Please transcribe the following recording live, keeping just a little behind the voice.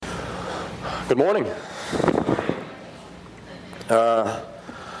Good morning. I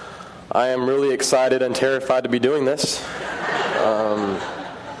am really excited and terrified to be doing this.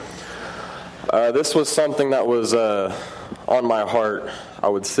 This was something that was on my heart, I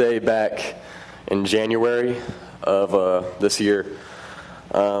would say, back in January of this year.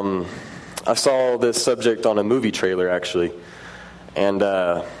 I saw this subject on a movie trailer, actually, and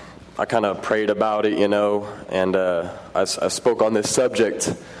I kind of prayed about it, and I spoke on this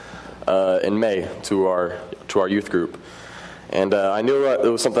subject in May to our youth group. And I knew it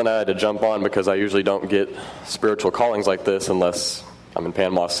was something I had to jump on because I usually don't get spiritual callings like this unless I'm in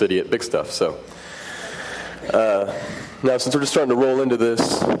Panama City at Big Stuff. So now, since we're just starting to roll into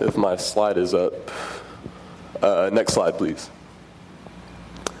this, if my slide is up, next slide, please.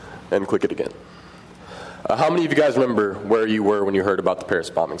 And click it again. How many of you guys remember where you were when you heard about the Paris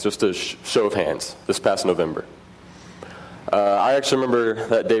bombings? Just a show of hands, this past November. I actually remember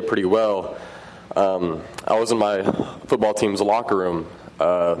that day pretty well. I was in my football team's locker room.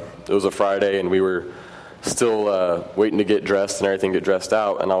 It was a Friday, and we were still waiting to get dressed and everything, get dressed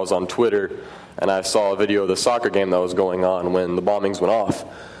out. And I was on Twitter, and I saw a video of the soccer game that was going on when the bombings went off.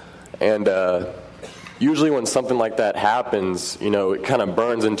 And usually when something like that happens, it kind of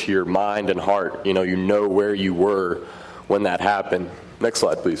burns into your mind and heart. You know where you were when that happened. Next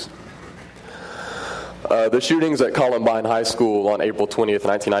slide, please. The shootings at Columbine High School on April 20th,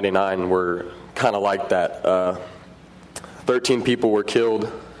 1999 were kind of like that. 13 people were killed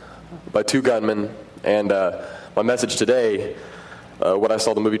by 2 gunmen, and my message today, what I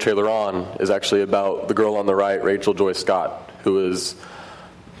saw the movie trailer on, is actually about the girl on the right, Rachel Joy Scott, who was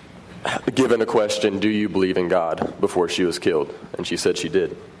given a question, do you believe in God, before she was killed, and she said she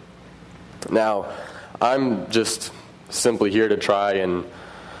did. Now, I'm just simply here to try and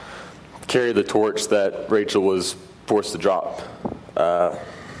carry the torch that Rachel was forced to drop.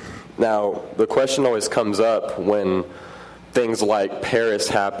 Now, the question always comes up when things like Paris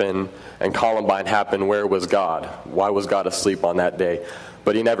happen and Columbine happen, where was God? Why was God asleep on that day?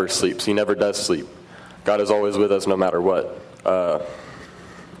 But he never sleeps. He never does sleep. God is always with us no matter what.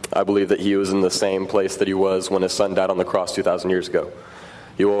 I believe that he was in the same place that he was when his son died on the cross 2,000 years ago.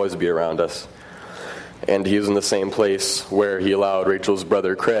 He will always be around us. And he was in the same place where he allowed Rachel's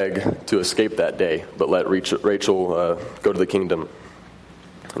brother Craig to escape that day, but let Rachel go to the kingdom.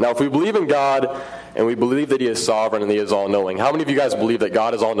 Now, if we believe in God and we believe that he is sovereign and he is all-knowing, how many of you guys believe that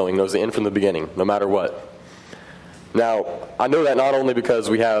God is all-knowing, knows the end from the beginning, no matter what? Now, I know that not only because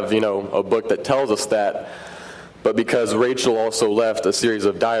we have, a book that tells us that, but because Rachel also left a series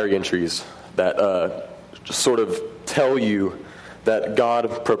of diary entries that just sort of tell you that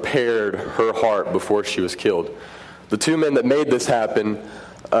God prepared her heart before she was killed. The 2 men that made this happen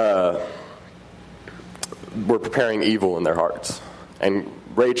were preparing evil in their hearts. And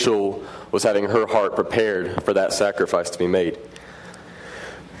Rachel was having her heart prepared for that sacrifice to be made.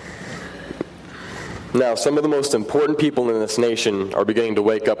 Now, some of the most important people in this nation are beginning to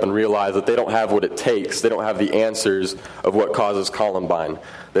wake up and realize that they don't have what it takes. They don't have the answers of what causes Columbine.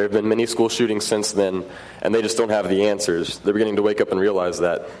 There have been many school shootings since then, and they just don't have the answers. They're beginning to wake up and realize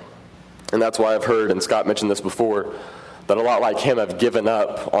that. And that's why I've heard, and Scott mentioned this before, that a lot like him have given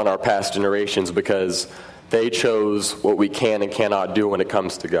up on our past generations because they chose what we can and cannot do when it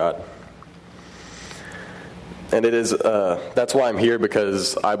comes to God. And it is that's why I'm here,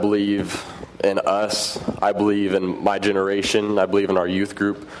 because I believe in us, I believe in my generation, I believe in our youth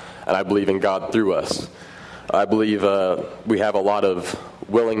group, and I believe in God through us. I believe we have a lot of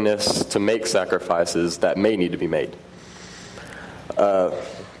willingness to make sacrifices that may need to be made.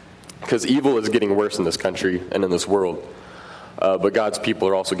 Because evil is getting worse in this country and in this world. But God's people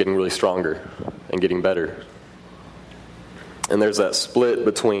are also getting really stronger and getting better. And there's that split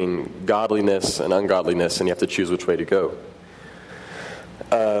between godliness and ungodliness, and you have to choose which way to go.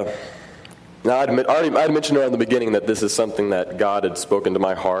 Now, I had mentioned around the beginning that this is something that God had spoken to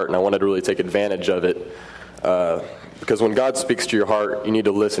my heart, and I wanted to really take advantage of it. Because when God speaks to your heart, you need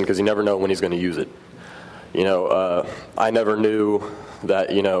to listen, because you never know when he's going to use it. I never knew that,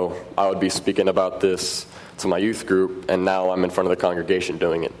 I would be speaking about this to my youth group, and now I'm in front of the congregation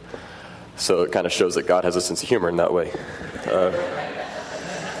doing it. So it kind of shows that God has a sense of humor in that way.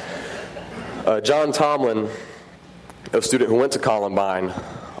 John Tomlin, a student who went to Columbine,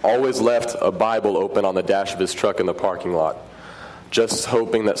 always left a Bible open on the dash of his truck in the parking lot, just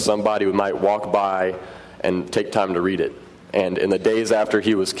hoping that somebody might walk by and take time to read it. And in the days after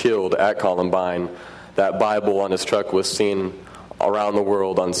he was killed at Columbine, that Bible on his truck was seen around the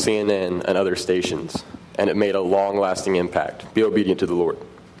world on CNN and other stations, and it made a long-lasting impact. Be obedient to the Lord.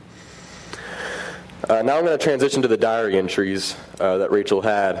 Now I'm going to transition to the diary entries that Rachel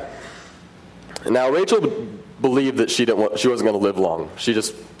had. Now, Rachel believed that she wasn't going to live long. She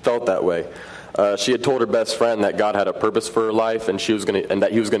just felt that way. She had told her best friend that God had a purpose for her life, and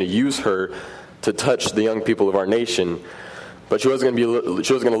that He was going to use her to touch the young people of our nation. But she wasn't going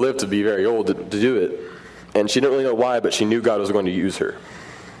to live to be very old to do it. And she didn't really know why, but she knew God was going to use her.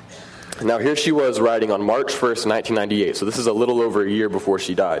 Now, here she was writing on March 1st, 1998. So this is a little over a year before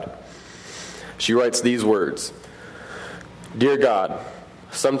she died. She writes these words: "Dear God,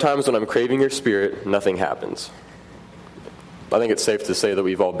 sometimes when I'm craving your spirit, nothing happens." I think it's safe to say that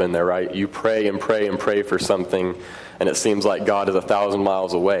we've all been there, right? You pray and pray and pray for something, and it seems like God is 1,000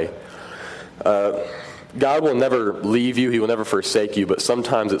 miles away. God will never leave you. He will never forsake you, but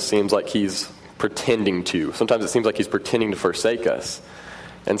sometimes it seems like He's pretending to. Sometimes it seems like He's pretending to forsake us.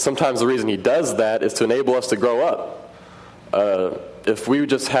 And sometimes the reason He does that is to enable us to grow up. If we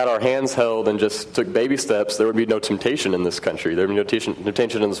just had our hands held and just took baby steps, there would be no temptation in this country. There would be no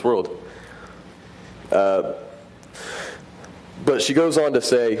temptation in this world. But she goes on to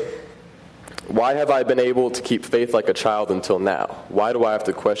say, "Why have I been able to keep faith like a child until now? Why do I have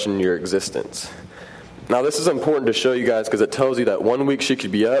to question your existence?" Now, this is important to show you guys because it tells you that one week she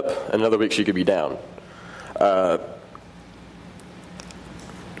could be up, another week she could be down. I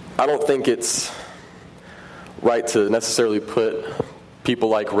don't think it's right to necessarily put people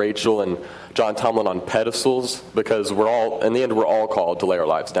like Rachel and John Tomlin on pedestals, because in the end, we're all called to lay our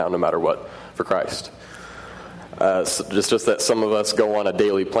lives down no matter what for Christ. It's just that some of us go on a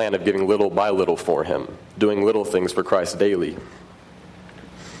daily plan of giving little by little for Him, doing little things for Christ daily.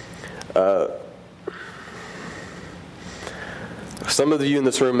 Some of you in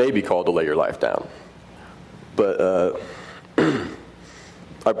this room may be called to lay your life down, but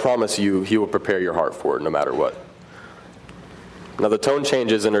I promise you, He will prepare your heart for it no matter what. Now, the tone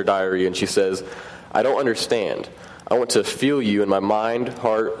changes in her diary, and she says, "I don't understand. I want to feel you in my mind,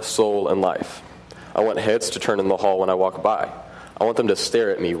 heart, soul, and life. I want heads to turn in the hall when I walk by. I want them to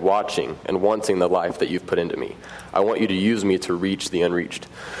stare at me, watching and wanting the life that you've put into me. I want you to use me to reach the unreached."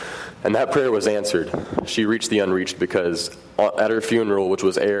 And that prayer was answered. She reached the unreached because at her funeral, which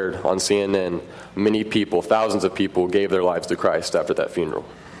was aired on CNN, many people, thousands of people, gave their lives to Christ after that funeral.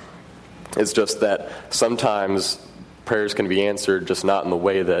 It's just that sometimes prayers can be answered, just not in the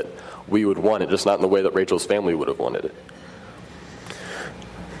way that we would want it, just not in the way that Rachel's family would have wanted it.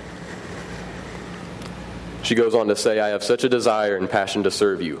 She goes on to say, "I have such a desire and passion to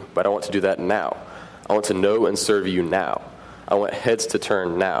serve you, but I want to do that now. I want to know and serve you now. I want heads to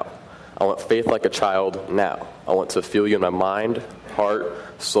turn now. I want faith like a child now. I want to feel you in my mind, heart,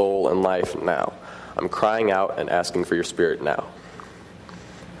 soul, and life now. I'm crying out and asking for your spirit now."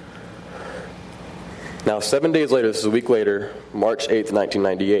 Now, 7 days later, this is a week later, March 8th,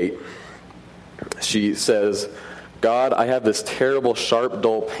 1998, she says, "God, I have this terrible, sharp,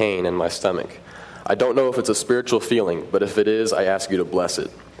 dull pain in my stomach. I don't know if it's a spiritual feeling, but if it is, I ask you to bless it."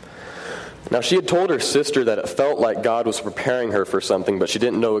 Now, she had told her sister that it felt like God was preparing her for something, but she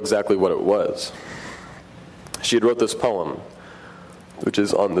didn't know exactly what it was. She had wrote this poem, which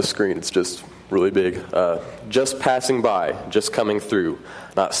is on the screen. It's just really big. "Just passing by, just coming through,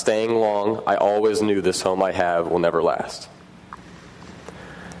 not staying long. I always knew this home I have will never last."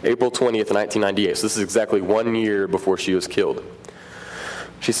 April 20th, 1998. So this is exactly 1 year before she was killed.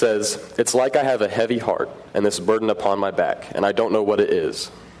 She says, "It's like I have a heavy heart and this burden upon my back, and I don't know what it is.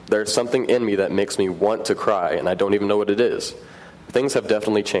 There's something in me that makes me want to cry, and I don't even know what it is. Things have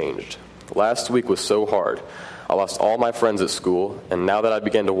definitely changed. Last week was so hard. I lost all my friends at school, and now that I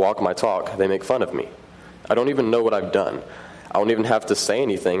begin to walk my talk, they make fun of me. I don't even know what I've done. I don't even have to say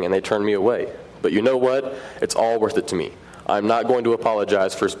anything, and they turn me away. But you know what? It's all worth it to me. I'm not going to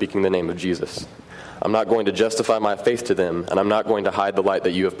apologize for speaking the name of Jesus. I'm not going to justify my faith to them, and I'm not going to hide the light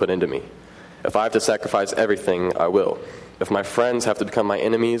that you have put into me. If I have to sacrifice everything, I will. If my friends have to become my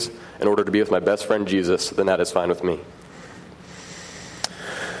enemies in order to be with my best friend Jesus, then that is fine with me."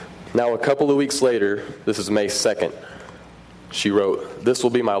 Now, a couple of weeks later, this is May 2nd, she wrote, "This will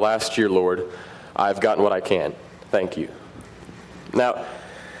be my last year, Lord. I've gotten what I can. Thank you." Now,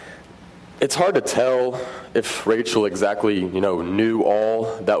 it's hard to tell if Rachel exactly, knew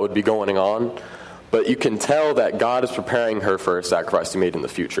all that would be going on, but you can tell that God is preparing her for a sacrifice to be made in the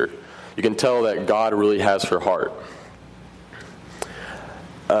future. You can tell that God really has her heart.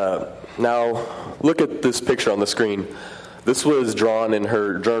 Now, look at this picture on the screen. This was drawn in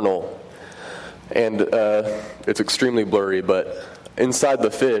her journal, and it's extremely blurry, but inside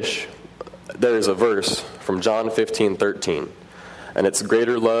the fish, there is a verse from John 15:13, and it's,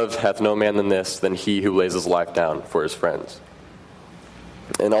 "Greater love hath no man than this, than he who lays his life down for his friends."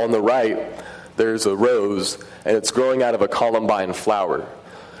 And on the right, there's a rose, and it's growing out of a columbine flower.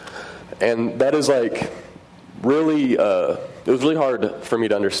 And that is like really, it was really hard for me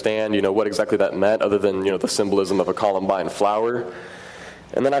to understand, what exactly that meant other than, the symbolism of a columbine flower.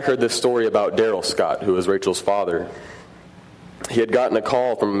 And then I heard this story about Daryl Scott, who was Rachel's father. He had gotten a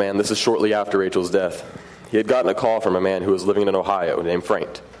call from a man, this is shortly after Rachel's death. He had gotten a call from a man who was living in Ohio named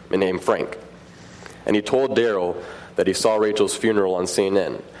Frank. And he told Daryl that he saw Rachel's funeral on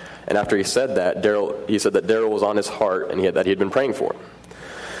CNN. And after he said that, Daryl was on his heart and that he had been praying for him.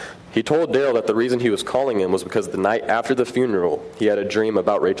 He told Daryl that the reason he was calling him was because the night after the funeral, he had a dream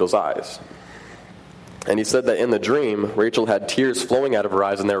about Rachel's eyes. And he said that in the dream, Rachel had tears flowing out of her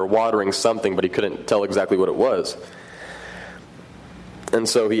eyes and they were watering something, but he couldn't tell exactly what it was. And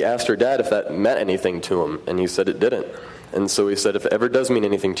so he asked her dad if that meant anything to him, and he said it didn't. And so he said, if it ever does mean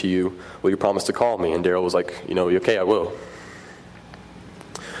anything to you, will you promise to call me? And Daryl was like, okay, I will.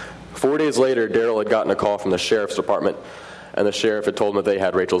 4 days later, Daryl had gotten a call from the sheriff's department, and the sheriff had told him that they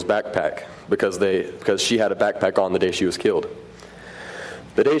had Rachel's backpack because she had a backpack on the day she was killed.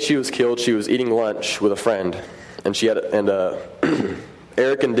 The day she was killed, she was eating lunch with a friend, and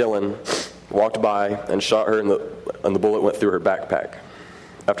Eric and Dylan walked by and shot her, and the bullet went through her backpack.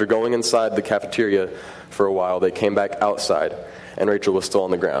 After going inside the cafeteria for a while, they came back outside, and Rachel was still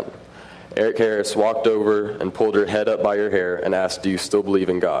on the ground. Eric Harris walked over and pulled her head up by her hair and asked, "Do you still believe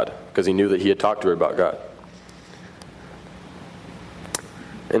in God?" Because he knew that he had talked to her about God.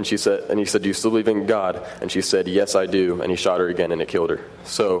 And he said, "Do you still believe in God?" And she said, "Yes, I do." And he shot her again, and it killed her.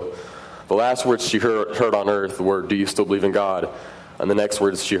 So the last words she heard on earth were, "Do you still believe in God?" And the next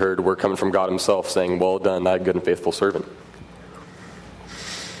words she heard were coming from God himself, saying, "Well done, thy good and faithful servant."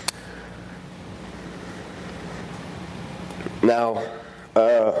 Now,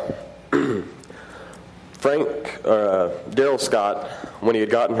 Daryl Scott, when he had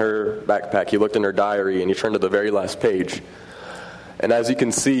gotten her backpack, he looked in her diary and he turned to the very last page. And as you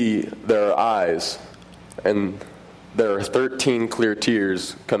can see, there are eyes, and there are 13 clear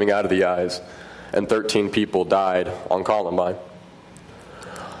tears coming out of the eyes, and 13 people died on Columbine.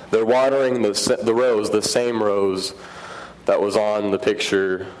 They're watering the rose, the same rose that was on the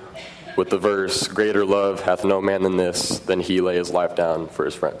picture with the verse, "Greater love hath no man than this, than he lay his life down for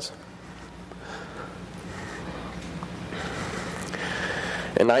his friends."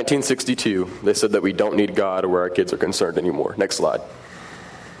 In 1962, they said that we don't need God where our kids are concerned anymore. Next slide.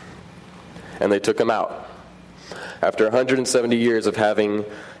 And they took him out. After 170 years of having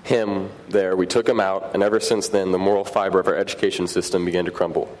him there, we took him out, and ever since then, the moral fiber of our education system began to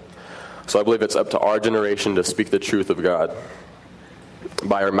crumble. So I believe it's up to our generation to speak the truth of God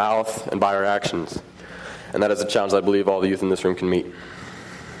by our mouth and by our actions. And that is a challenge I believe all the youth in this room can meet.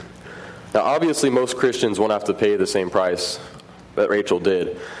 Now, obviously, most Christians won't have to pay the same price that Rachel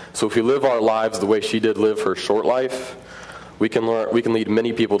did. So if we live our lives the way she did live her short life, we can lead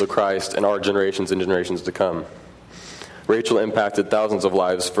many people to Christ in our generations and generations to come. Rachel impacted thousands of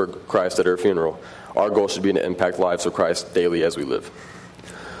lives for Christ at her funeral. Our goal should be to impact lives for Christ daily as we live.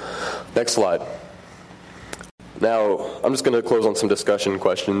 Next slide. Now, I'm just going to close on some discussion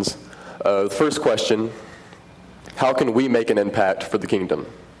questions. The first question, how can we make an impact for the kingdom?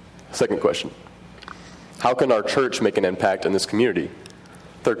 Second question, how can our church make an impact in this community?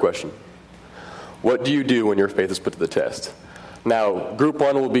 Third question, what do you do when your faith is put to the test? Now, group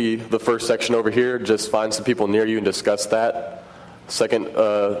one will be the first section over here. Just find some people near you and discuss that. Second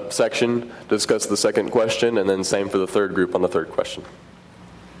section, discuss the second question, and then same for the third group on the third question.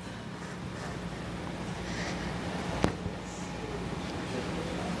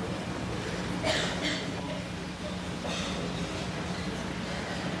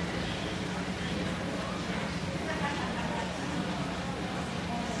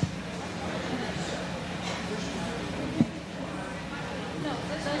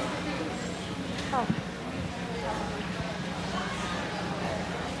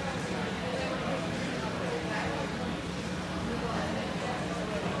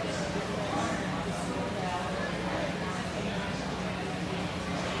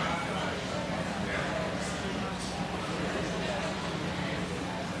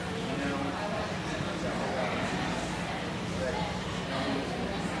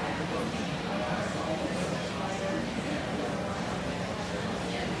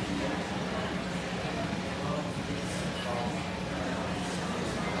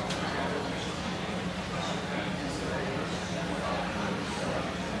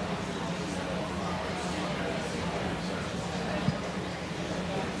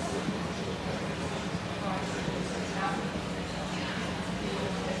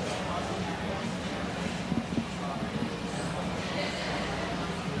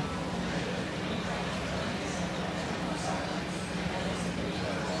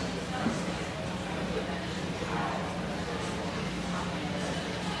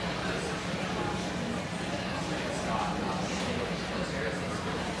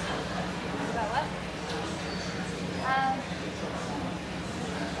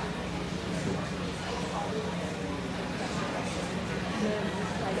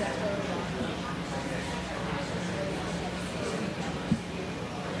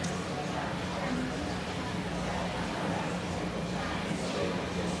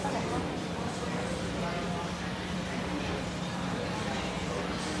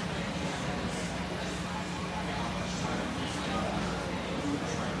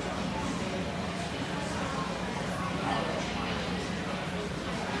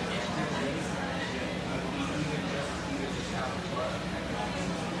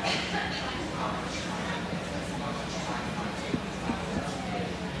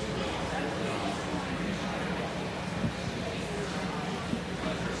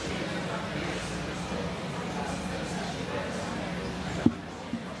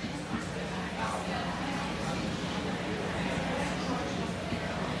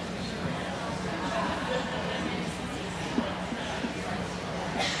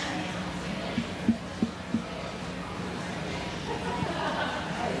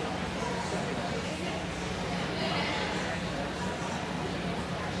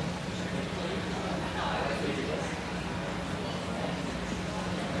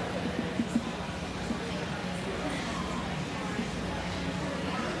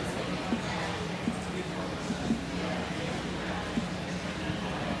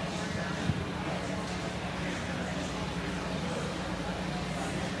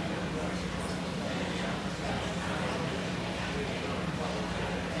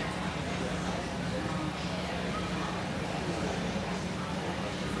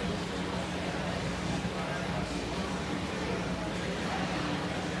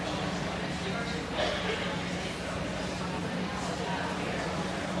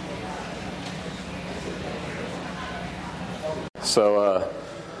 So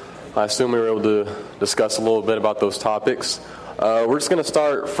I assume we were able to discuss a little bit about those topics. We're just going to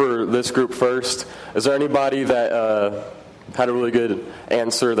start for this group first. Is there anybody that had a really good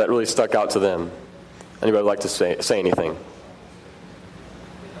answer that really stuck out to them? Anybody like to say anything?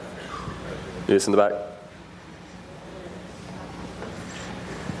 You just in the back?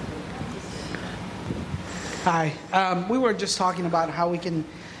 Hi. We were just talking about how we can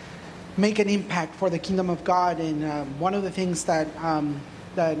make an impact for the kingdom of God, and one of the things that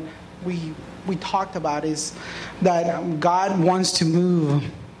that we talked about is that God wants to move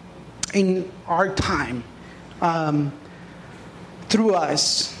in our time through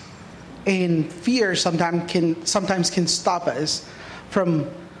us, and fear sometimes can stop us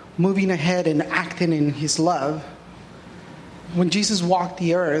from moving ahead and acting in His love. When Jesus walked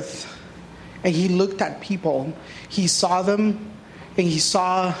the earth and He looked at people, He saw them, and He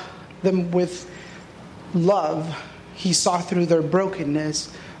saw them with love. He saw through their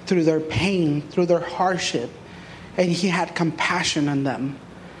brokenness, through their pain, through their hardship, and He had compassion on them.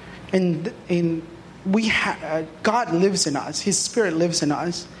 And God lives in us. His Spirit lives in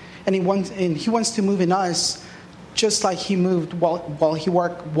us, and He wants to move in us, just like He moved while He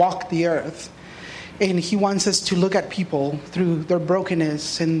walked the earth. And He wants us to look at people through their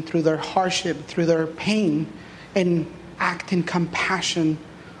brokenness and through their hardship, through their pain, and act in compassion,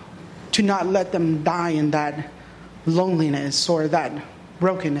 to not let them die in that loneliness or that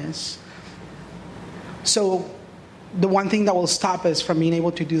brokenness. So the one thing that will stop us from being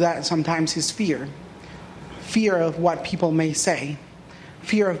able to do that sometimes is fear. Fear of what people may say.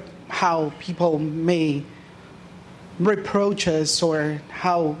 Fear of how people may reproach us or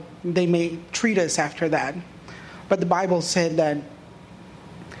how they may treat us after that. But the Bible said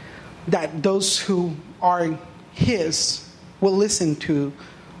that those who are His will listen to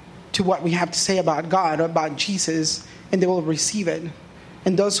what we have to say about God, about Jesus, and they will receive it.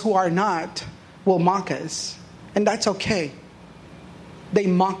 And those who are not will mock us. And that's okay. They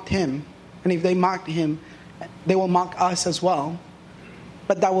mocked Him. And if they mocked Him, they will mock us as well.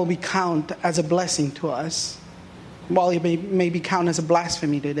 But that will be counted as a blessing to us, while it may be counted as a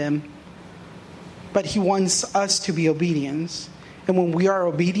blasphemy to them. But He wants us to be obedient. And when we are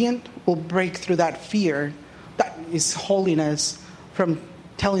obedient, we'll break through that fear that is holding us from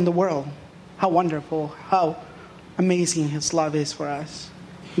telling the world how wonderful, how amazing His love is for us.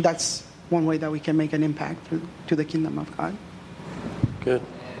 That's one way that we can make an impact to the kingdom of God. Good.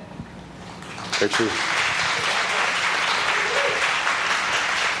 Very true.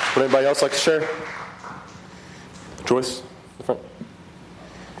 Would anybody else like to share? Joyce, in the front.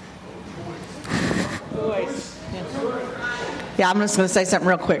 Yeah, I'm just going to say something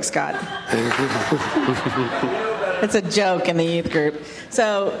real quick, Scott. It's a joke in the youth group.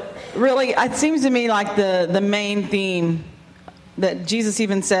 So really, it seems to me like the main theme that Jesus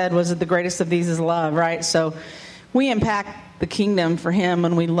even said was that the greatest of these is love, right? So we impact the kingdom for Him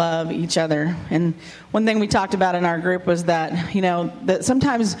when we love each other. And one thing we talked about in our group was that, that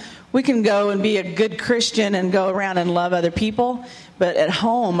sometimes we can go and be a good Christian and go around and love other people, but at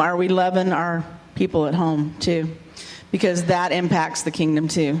home, are we loving our people at home too? Because that impacts the kingdom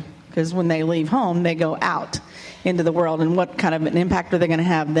too. Because when they leave home, they go out into the world, and what kind of an impact are they going to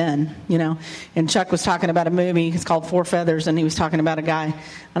have then? And Chuck was talking about a movie. It's called Four Feathers, and he was talking about a guy.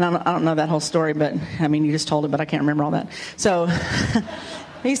 And I don't know that whole story, but you just told it, but I can't remember all that. So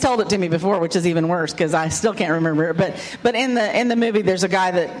he's told it to me before, which is even worse because I still can't remember it. But in the movie, there's a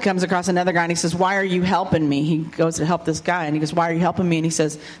guy that comes across another guy, and he says, "Why are you helping me?" He goes to help this guy, and he goes, "Why are you helping me?" And he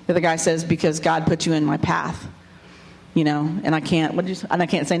says, the other guy says, "Because God put you in my path." And I can't. And I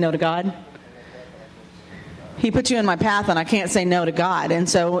can't say no to God. He put you in my path, and I can't say no to God. And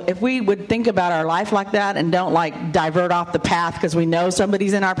so if we would think about our life like that and don't divert off the path because we know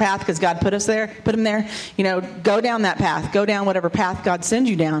somebody's in our path because God put him there, go down that path, go down whatever path God sends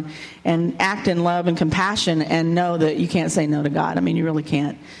you down, and act in love and compassion, and know that you can't say no to God. You really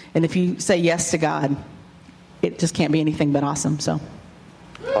can't. And if you say yes to God, it just can't be anything but awesome. So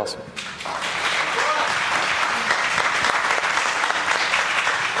awesome.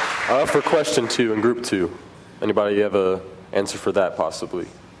 For question 2 in group 2, anybody have an answer for that possibly?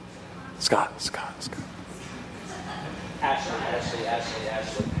 Scott. Ashley.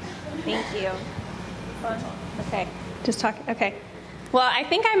 Thank you. Okay, just talking. Okay. Well, I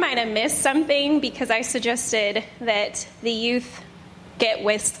think I might have missed something because I suggested that the youth get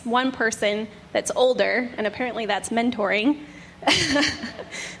with one person that's older, and apparently that's mentoring.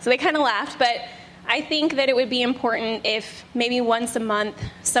 So they kind of laughed, but I think that it would be important if maybe once a month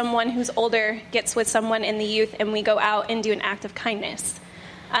someone who's older gets with someone in the youth and we go out and do an act of kindness.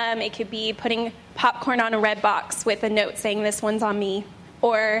 It could be putting popcorn on a red box with a note saying, "This one's on me,"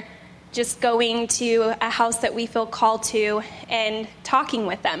 or just going to a house that we feel called to and talking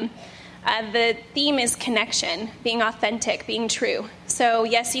with them. The theme is connection, being authentic, being true. So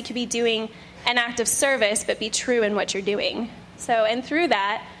yes, you could be doing an act of service, but be true in what you're doing. So, and through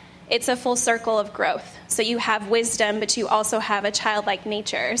that, it's a full circle of growth. So you have wisdom, but you also have a childlike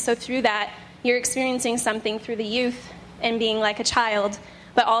nature. So through that, you're experiencing something through the youth and being like a child,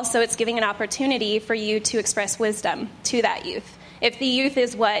 but also it's giving an opportunity for you to express wisdom to that youth. If the youth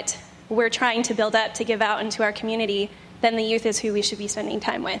is what we're trying to build up to give out into our community, then the youth is who we should be spending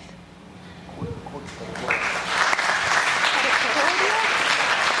time with.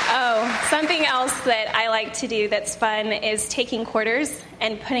 Oh, something else that I like to do that's fun is taking quarters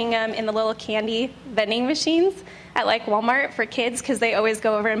and putting them in the little candy vending machines at like Walmart for kids, because they always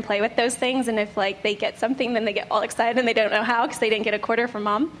go over and play with those things, and if like they get something, then they get all excited and they don't know how because they didn't get a quarter from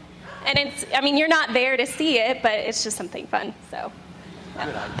mom. And it's, I mean, you're not there to see it, but it's just something fun. So.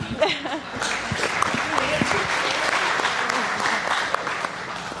 Yeah.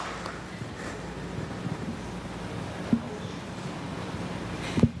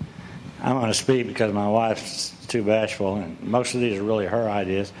 I'm going to speak because my wife's too bashful, and most of these are really her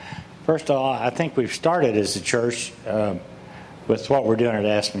ideas. First of all, I think we've started as a church with what we're doing at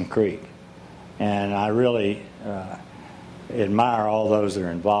Aspen Creek, and I really admire all those that are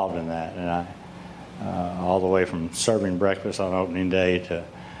involved in that, and all the way from serving breakfast on opening day to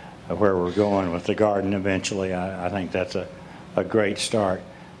where we're going with the garden eventually. I think that's a great start.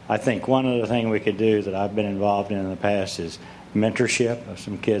 I think one other thing we could do that I've been involved in the past is mentorship of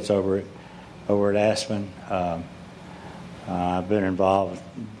some kids over at Aspen. I've been involved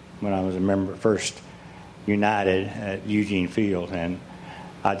when I was a member First United at Eugene Field, and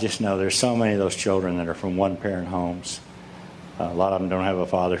I just know there's so many of those children that are from one-parent homes. A lot of them don't have a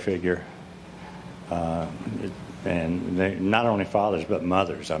father figure, and they not only fathers but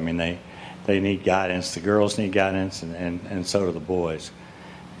mothers. I mean, they need guidance. The girls need guidance, and so do the boys.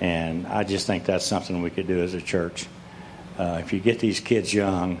 And I just think that's something we could do as a church. If you get these kids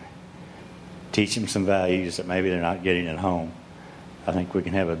young, teach them some values that maybe they're not getting at home, I think we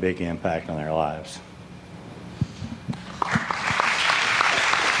can have a big impact on their lives.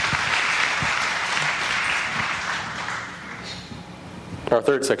 Our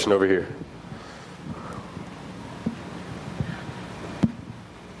third section over here.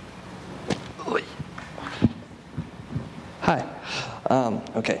 Hi.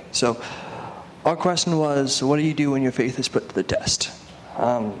 Okay, so our question was, what do you do when your faith is put to the test?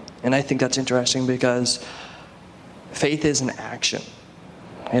 And I think that's interesting because faith is an action.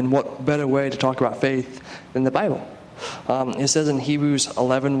 And what better way to talk about faith than the Bible? It says in Hebrews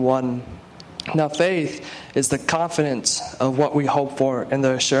 11:1, now faith is the confidence of what we hope for and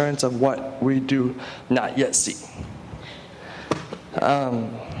the assurance of what we do not yet see.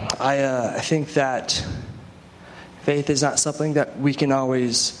 I think that faith is not something that we can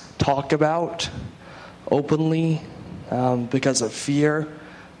always talk about openly because of fear.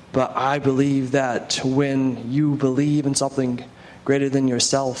 But I believe that when you believe in something greater than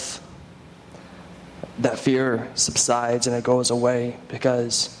yourself, that fear subsides and it goes away.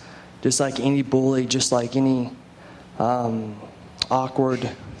 Because just like any bully, just like any awkward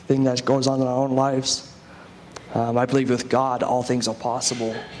thing that goes on in our own lives, I believe with God all things are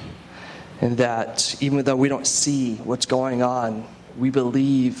possible. And that even though we don't see what's going on, we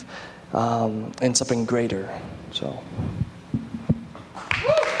believe in something greater. So.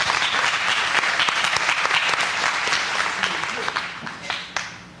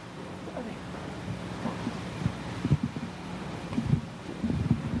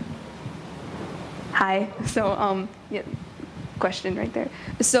 Hi. So, question right there.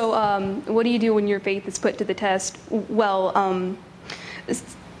 So, what do you do when your faith is put to the test? Well,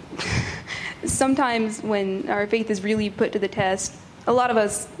 sometimes when our faith is really put to the test, a lot of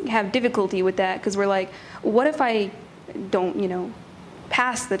us have difficulty with that because we're like, what if I don't,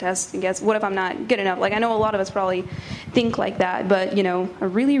 pass the test? I guess, what if I'm not good enough? Like, I know a lot of us probably think like that, but, a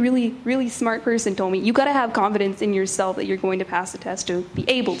really, really, really smart person told me, you got to have confidence in yourself that you're going to pass the test to be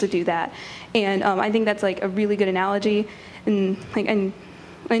able to do that. And I think that's, like, a really good analogy. And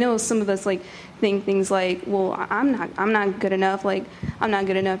I know some of us, like, think things like, well, I'm not good enough. Like, I'm not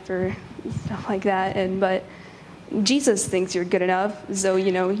good enough for stuff like that. But Jesus thinks you're good enough. So,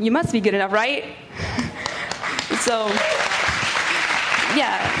 you must be good enough, right? So,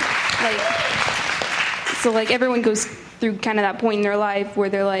 yeah, everyone goes through kind of that point in their life where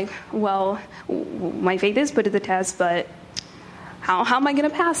they're like, well, my faith is put to the test, but how am I going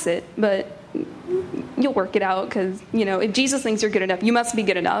to pass it? But you'll work it out because, if Jesus thinks you're good enough, you must be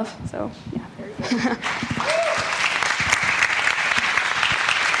good enough. So, yeah.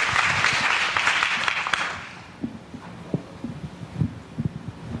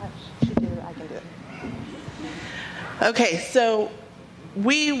 Okay, so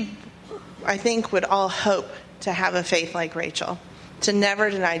I think, would all hope to have a faith like Rachel, to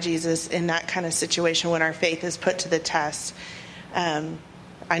never deny Jesus in that kind of situation when our faith is put to the test.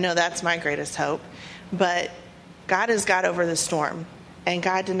 I know that's my greatest hope, but God has got over the storm, and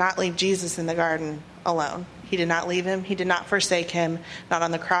God did not leave Jesus in the garden alone. He did not leave him. He did not forsake him, not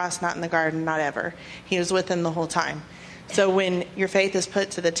on the cross, not in the garden, not ever. He was with him the whole time. So when your faith is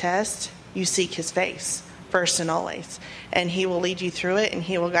put to the test, you seek his face first and always. And he will lead you through it, and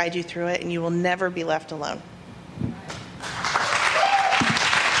he will guide you through it, and you will never be left alone.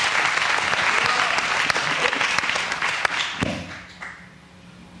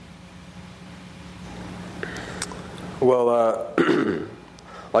 Well,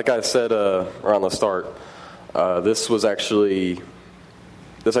 like I said around the start, this actually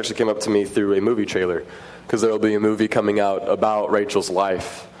came up to me through a movie trailer, because there will be a movie coming out about Rachel's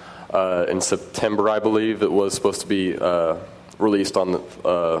life in September, I believe. It was supposed to be released on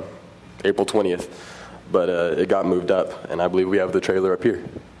April 20th, but it got moved up, and I believe we have the trailer up here.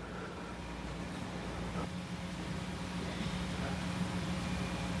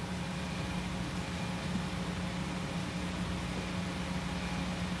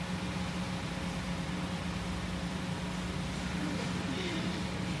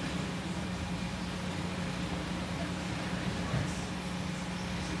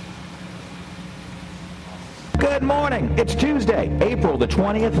 Good morning. It's Tuesday, April the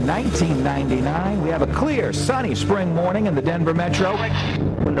 20th, 1999. We have a clear, sunny spring morning in the Denver metro.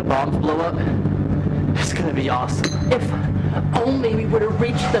 When the bombs blow up, it's going to be awesome. If only we would have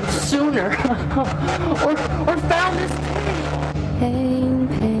reached them sooner or found this pain.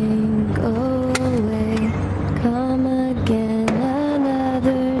 Pain, go away. Come again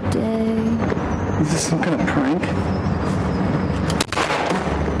another day. Is this some kind of prank?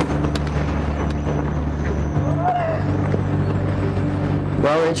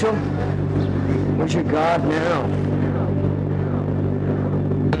 Well, Rachel, where's your God now?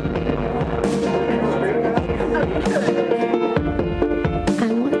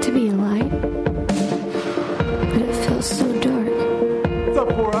 I want to be a light, but it feels so dark. What's up,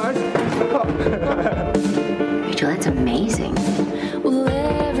 Four Eyes? Rachel, that's amazing. Well,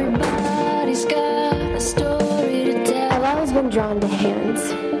 everybody's got a story to tell. I've always been drawn to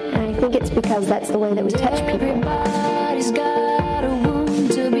hands, and I think it's because that's the way that we touch people. Everybody's got a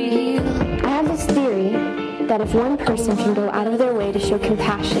wound to be healed. I have this theory that if one person can go out of their way to show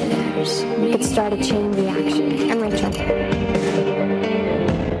compassion, it could start a chain reaction. I'm Rachel.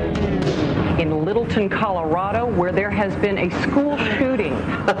 In Littleton, Colorado, where there has been a school shooting.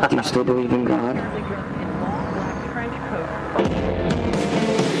 Do you still believe in God?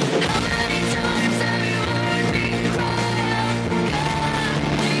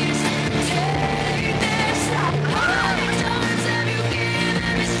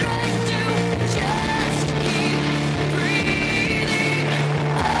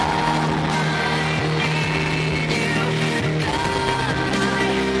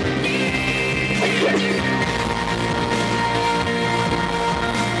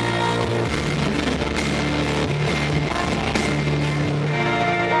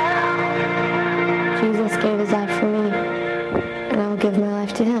 Jesus gave his life for me, and I will give my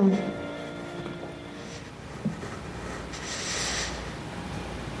life to him.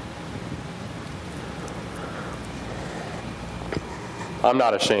 I'm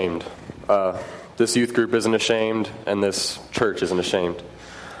not ashamed. This youth group isn't ashamed, and this church isn't ashamed.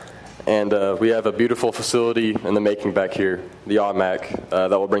 And we have a beautiful facility in the making back here, the AUTMAC,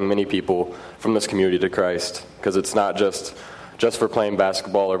 that will bring many people from this community to Christ, because it's not just for playing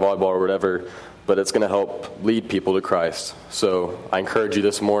basketball or volleyball or whatever, but it's going to help lead people to Christ. So I encourage you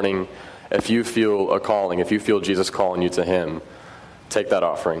this morning, if you feel a calling, if you feel Jesus calling you to him, take that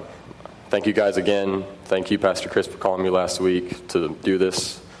offering. Thank you guys again. Thank you, Pastor Chris, for calling me last week to do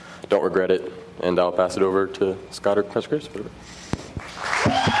this. Don't regret it. And I'll pass it over to Scott or Pastor Chris. Whatever.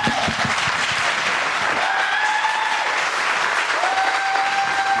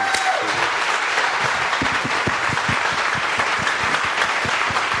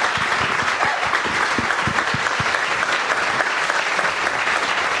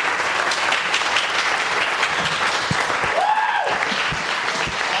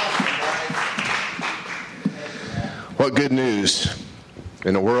 What good news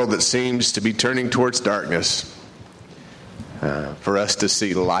in a world that seems to be turning towards darkness, for us to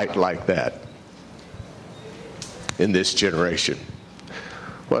see light like that. in this generation.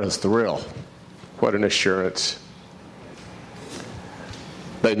 What a thrill. What an assurance.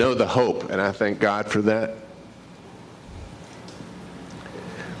 They know the hope, and I thank God for that.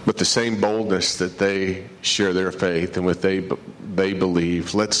 With the same boldness that they share their faith and what they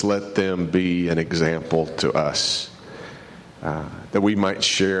believe, let's let them be an example to us, that we might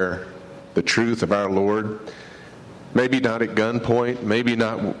share the truth of our Lord, maybe not at gunpoint, maybe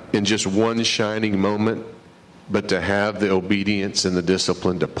not in just one shining moment, but to have the obedience and the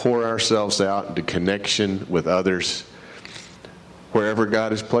discipline to pour ourselves out into connection with others wherever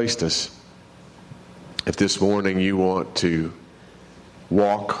God has placed us. If this morning you want to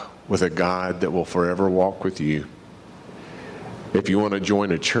walk with a God that will forever walk with you, if you want to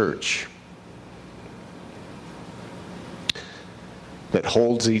join a church that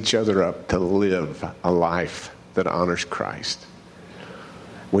holds each other up to live a life that honors Christ,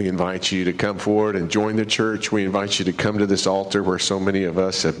 we invite you to come forward and join the church. We invite you to come to this altar where so many of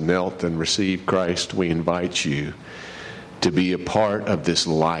us have knelt and received Christ. We invite you to be a part of this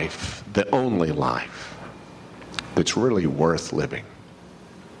life, the only life that's really worth living.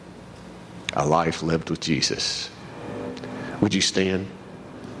 A life lived with Jesus. Would you stand?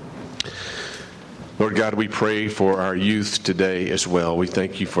 Lord God, we pray for our youth today as well. We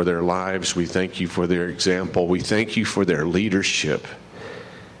thank you for their lives. We thank you for their example. We thank you for their leadership.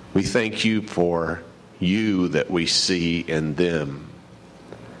 We thank you for you that we see in them.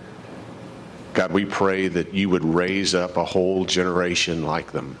 God, we pray that you would raise up a whole generation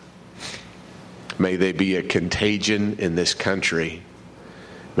like them. May they be a contagion in this country.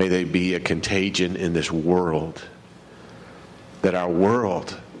 May they be a contagion in this world, that our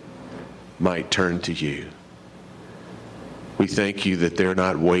world might turn to you. We thank you that they're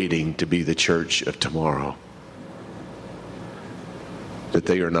not waiting to be the church of tomorrow, that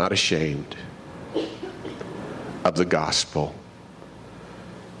they are not ashamed of the gospel,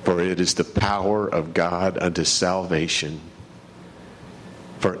 for it is the power of God unto salvation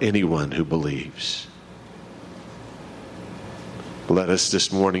for anyone who believes. Let us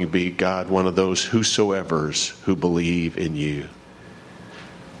this morning be, God, one of those whosoevers who believe in you.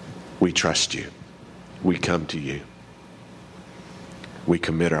 We trust you. We come to you. We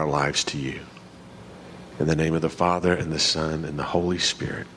commit our lives to you. In the name of the Father, and the Son, and the Holy Spirit.